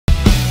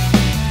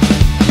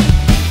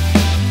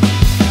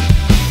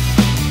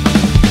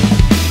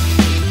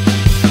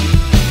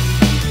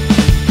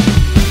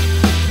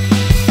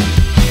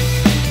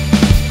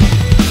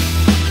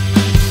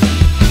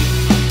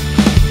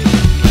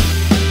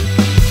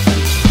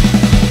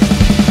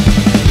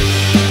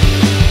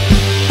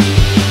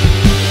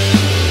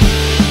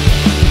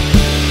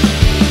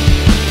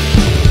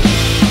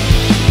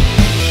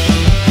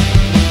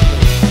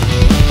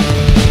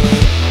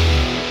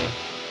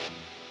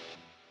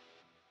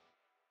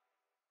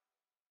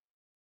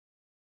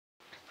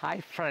Hi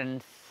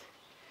friends,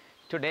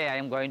 today I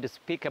am going to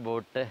speak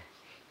about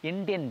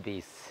Indian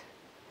bees.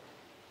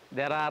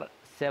 There are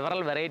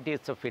several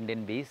varieties of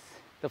Indian bees.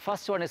 The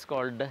first one is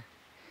called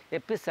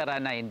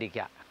Epicerana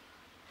indica,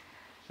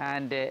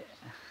 and it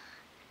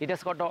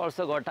has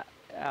also got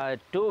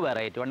two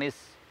varieties. One is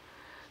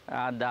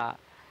the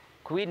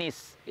queen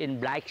is in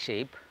black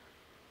shape,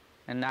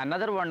 and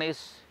another one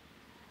is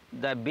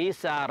the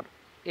bees are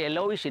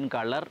yellowish in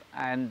color,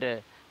 and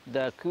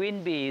the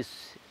queen bee is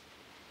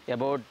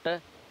about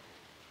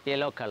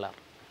yellow color,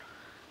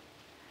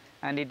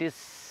 and it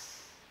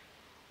is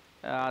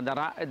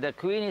the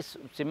queen is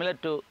similar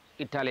to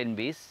Italian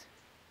bees,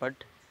 but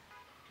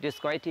it is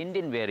quite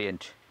Indian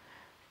variant.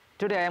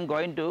 Today I am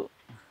going to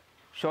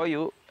show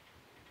you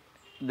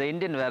the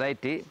Indian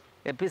variety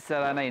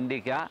Epicerana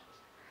indica,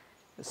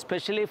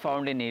 specially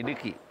found in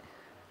Idukki,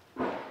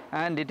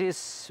 and it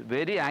is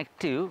very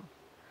active,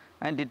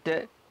 and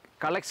it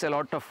collects a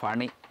lot of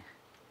honey.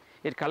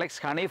 It collects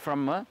honey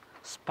from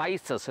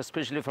spices,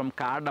 especially from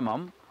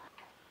cardamom.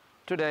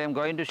 Today I am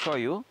going to show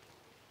you.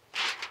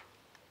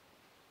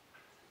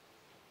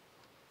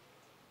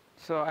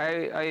 So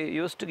I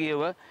used to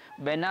give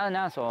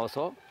bananas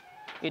also.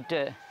 It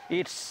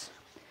eats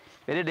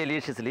very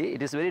deliciously.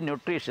 It is very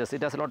nutritious.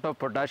 It has a lot of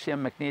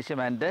potassium, magnesium,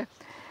 and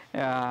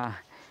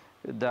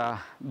the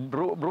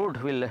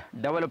brood will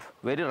develop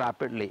very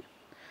rapidly.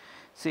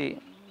 See,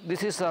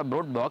 this is a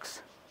brood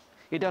box.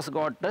 It has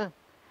got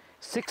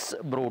 6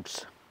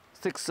 broods,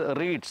 6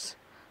 reeds,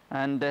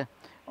 and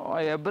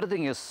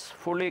everything is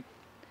fully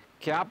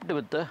capped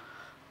with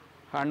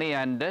honey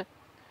and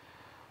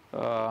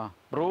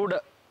brood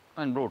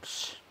and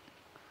broods.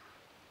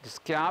 This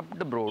capped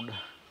brood.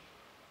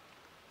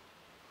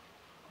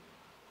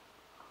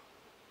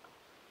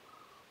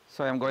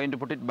 So I am going to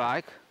put it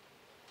back.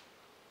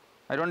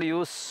 I don't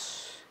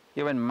use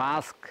even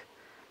mask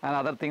and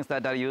other things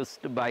that are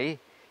used by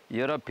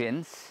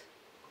Europeans.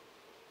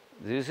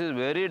 This is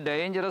very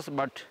dangerous,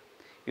 but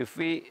if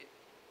we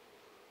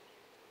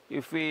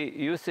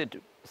use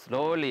it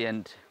slowly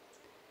and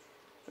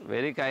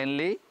very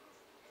kindly,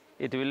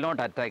 it will not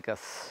attack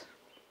us.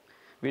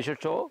 We should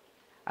show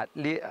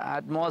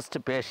utmost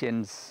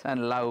patience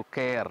and love,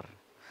 care,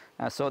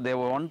 so they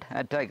won't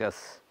attack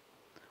us.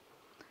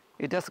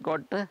 It has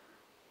got,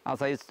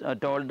 as I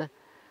told,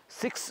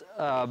 6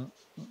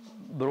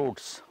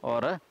 broods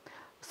or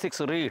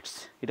 6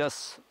 reeds. It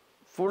was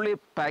fully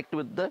packed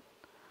with the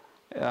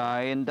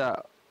in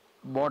the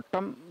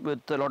bottom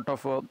with a lot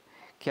of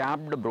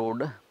capped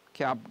brood,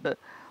 capped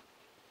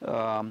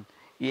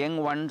young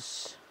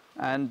ones,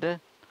 and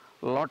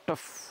lot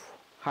of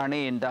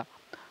honey in the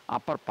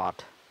upper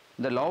part.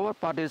 The lower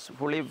part is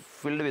fully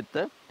filled with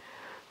the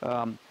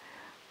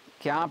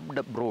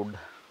capped brood.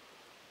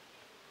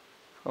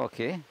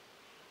 Okay,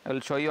 I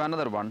will show you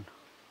another one.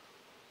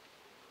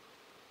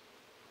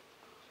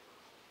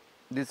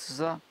 This is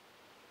the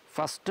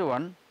first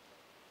one.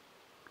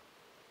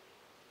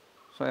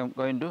 So I am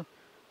going to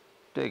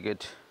take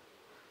it.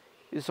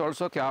 It's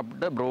also capped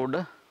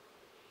brood,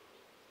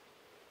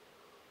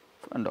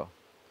 and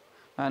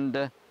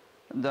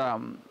the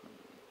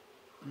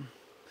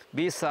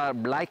bees are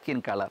black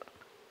in color.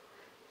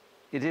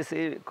 It is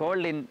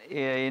called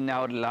in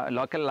our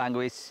local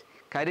language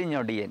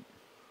Carignodian,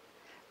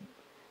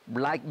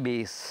 black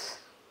bees.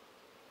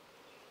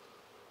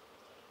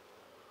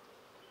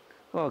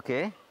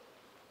 Okay.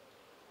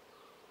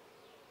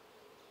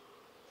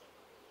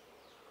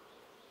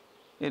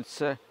 It's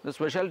the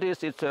specialty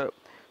is its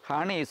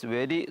honey is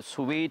very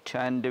sweet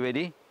and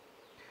very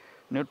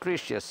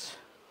nutritious,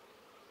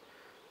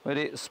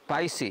 very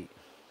spicy.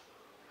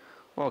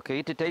 Okay,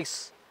 it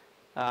takes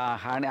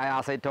honey,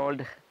 as I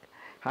told,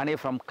 honey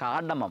from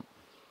cardamom,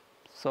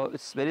 so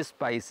it's very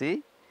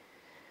spicy,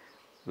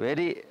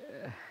 very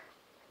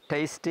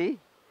tasty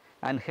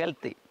and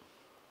healthy.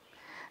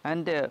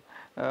 And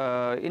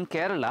in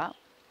Kerala,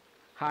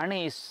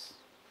 honey is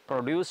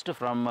produced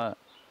from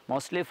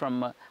mostly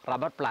from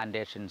rubber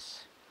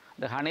plantations.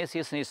 The honey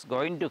season is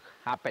going to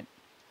happen.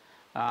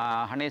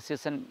 Honey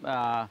season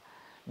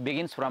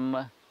begins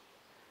from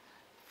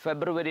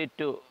February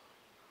to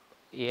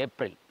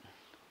April.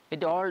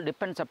 It all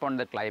depends upon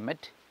the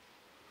climate.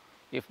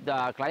 If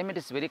the climate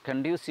is very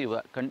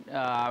conducive,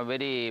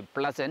 very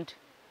pleasant,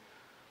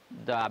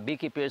 the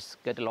beekeepers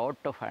get a lot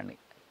of honey,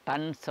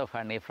 tons of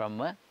honey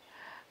from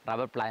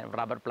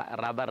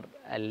rubber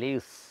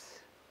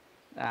leaves.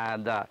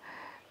 The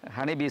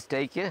honeybees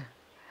take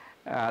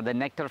the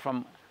nectar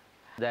from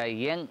the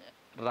young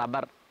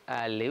rubber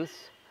leaves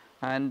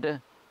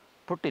and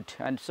put it,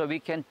 and so we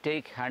can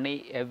take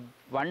honey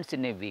once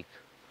in a week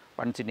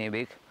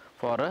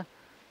for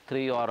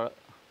 3 or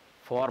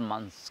 4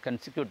 months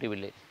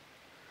consecutively.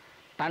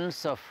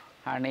 Tons of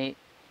honey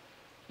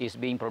is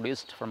being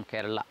produced from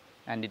Kerala,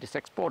 and it is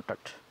exported.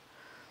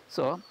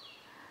 So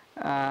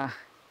I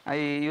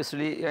used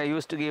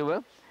to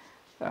give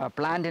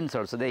plantains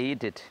also. They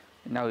eat it.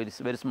 Now it is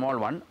very small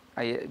one.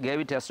 I gave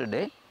it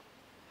yesterday.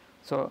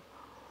 So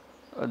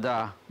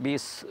the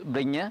bees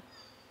bring,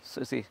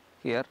 so see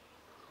here,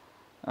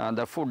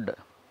 the food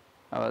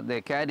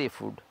they carry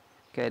food,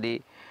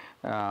 carry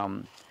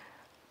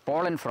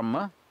pollen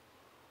from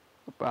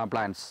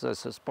plants,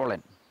 this is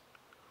pollen.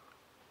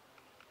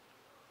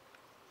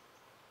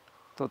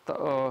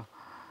 So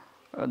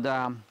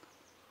the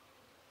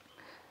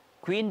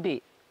queen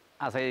bee,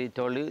 as I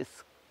told you,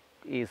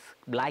 is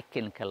black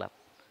in color,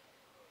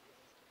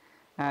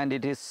 and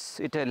it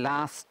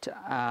lasts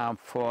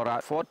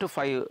for 4 to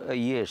 5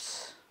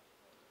 years.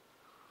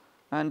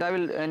 And I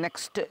will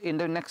in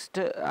the next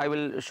I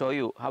will show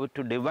you how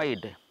to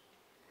divide.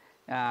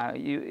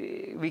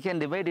 We can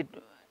divide it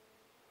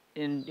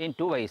in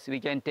two ways. We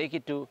can take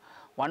it to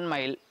 1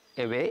 mile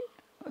away.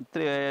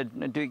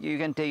 You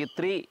can take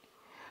 3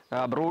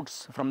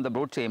 broods from the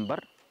brood chamber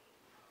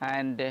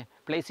and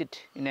place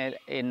it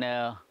in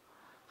a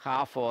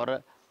half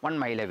or 1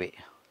 mile away.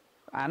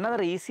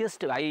 Another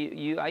easiest,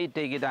 I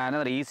take it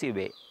another easy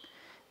way.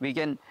 We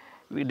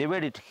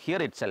divide it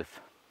here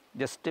itself,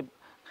 just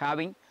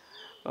having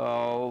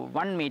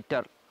 1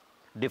 meter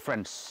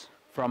difference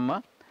from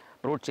a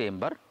brood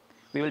chamber.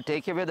 We will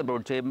take away the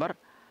brood chamber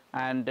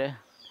and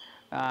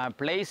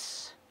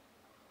place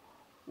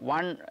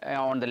one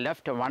on the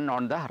left, one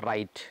on the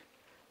right.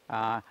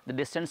 The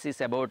distance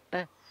is about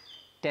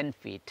 10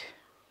 feet.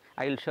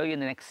 I will show you in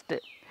the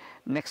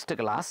next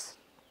class.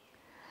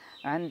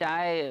 And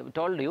I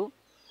told you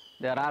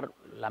there are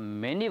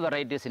many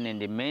varieties in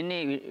India,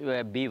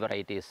 many bee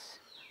varieties.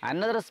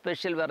 Another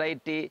special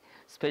variety,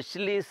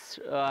 specially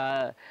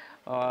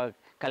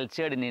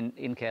cultured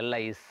in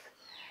Kerala, is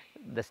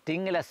the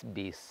stingless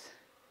bees.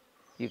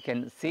 You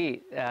can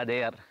see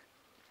there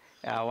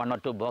 1 or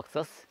 2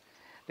 boxes.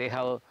 They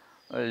have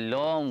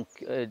long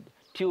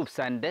tubes,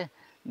 and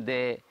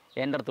they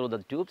enter through the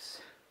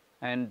tubes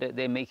and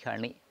they make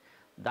honey.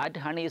 That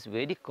honey is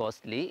very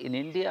costly. In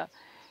India,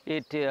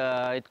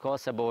 it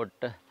costs about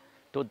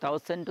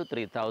 2,000 to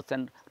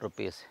 3,000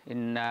 rupees.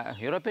 In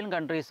European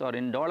countries or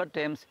in dollar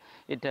terms,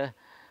 it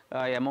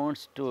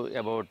amounts to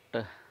about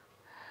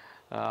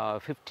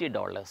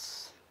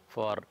 $50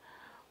 for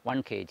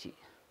 1 kg.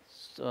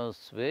 So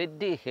it's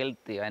very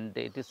healthy, and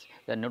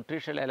the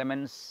nutritional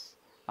elements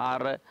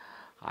are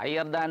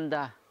higher than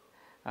the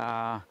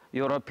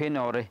European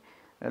or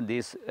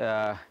this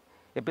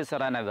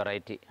Epicerana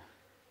variety.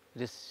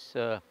 It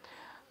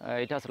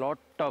has a lot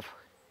of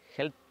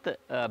health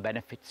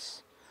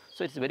benefits.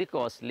 So it's very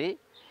costly.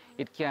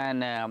 It can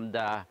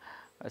the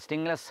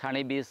stingless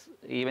honeybees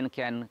even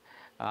can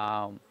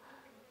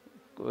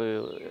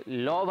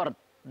lower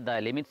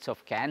the limits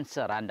of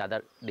cancer and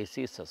other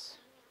diseases.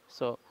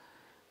 So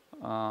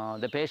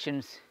the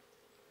patients,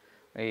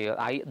 the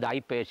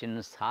eye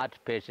patients, heart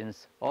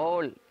patients,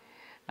 all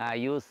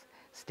use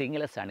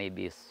stingless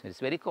honeybees. It's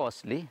very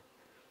costly.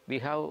 We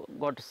have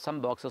got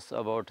some boxes,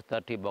 about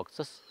 30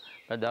 boxes,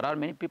 but there are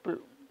many people,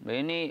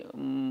 many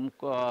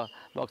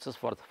boxes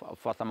for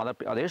some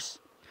others.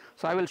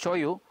 So I will show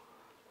you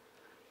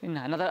in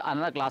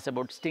another class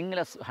about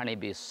stingless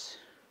honeybees.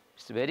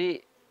 It's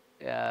very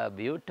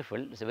beautiful.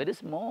 It's very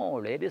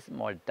small,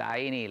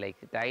 tiny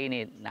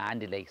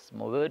ant, like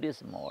small, very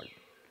small,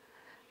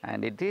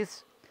 and it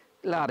is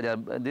larger.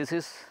 This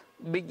is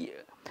big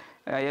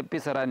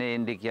Epicerana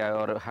indica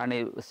or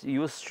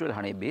usual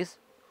honeybees.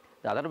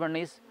 The other one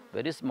is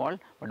very small,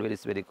 but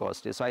very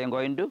costly. So I am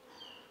going to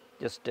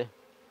just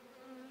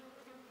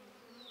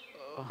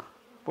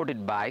put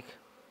it back.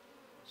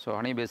 So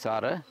honeybees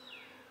are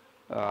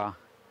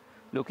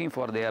looking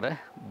for their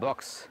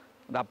box,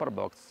 the upper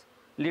box,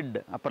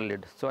 upper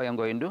lid. So I am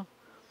going to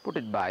put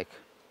it back.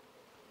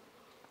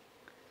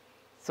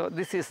 So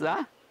this is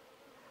the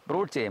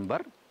brood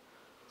chamber.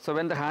 So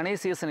when the honey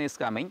season is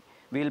coming,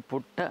 we will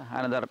put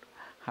another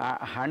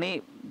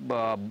honey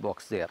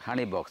box there,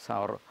 honey box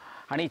or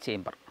honey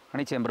chamber.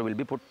 Honey chamber will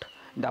be put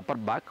in the upper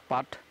back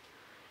part,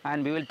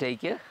 and we will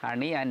take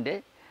honey and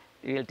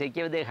we will take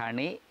away the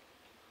honey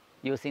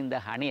using the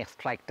honey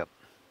extractor.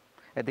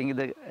 I think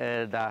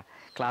the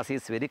class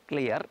is very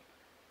clear.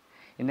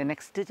 In the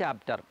next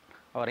chapter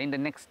or in the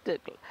next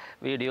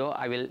video,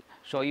 I will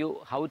show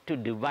you how to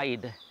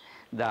divide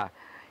the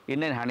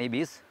Indian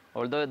honeybees.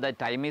 Although the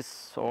time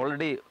is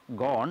already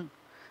gone,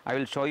 I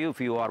will show you if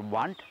you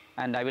want,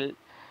 and I will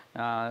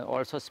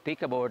also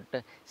speak about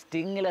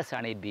stingless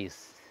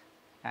honeybees,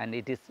 and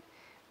it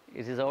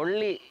is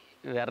only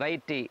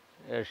variety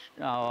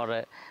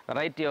or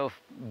variety of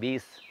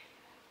bees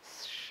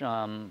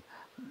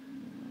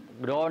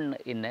grown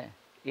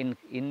in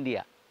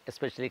India,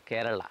 especially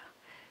Kerala.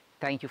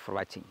 Thank you for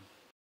watching.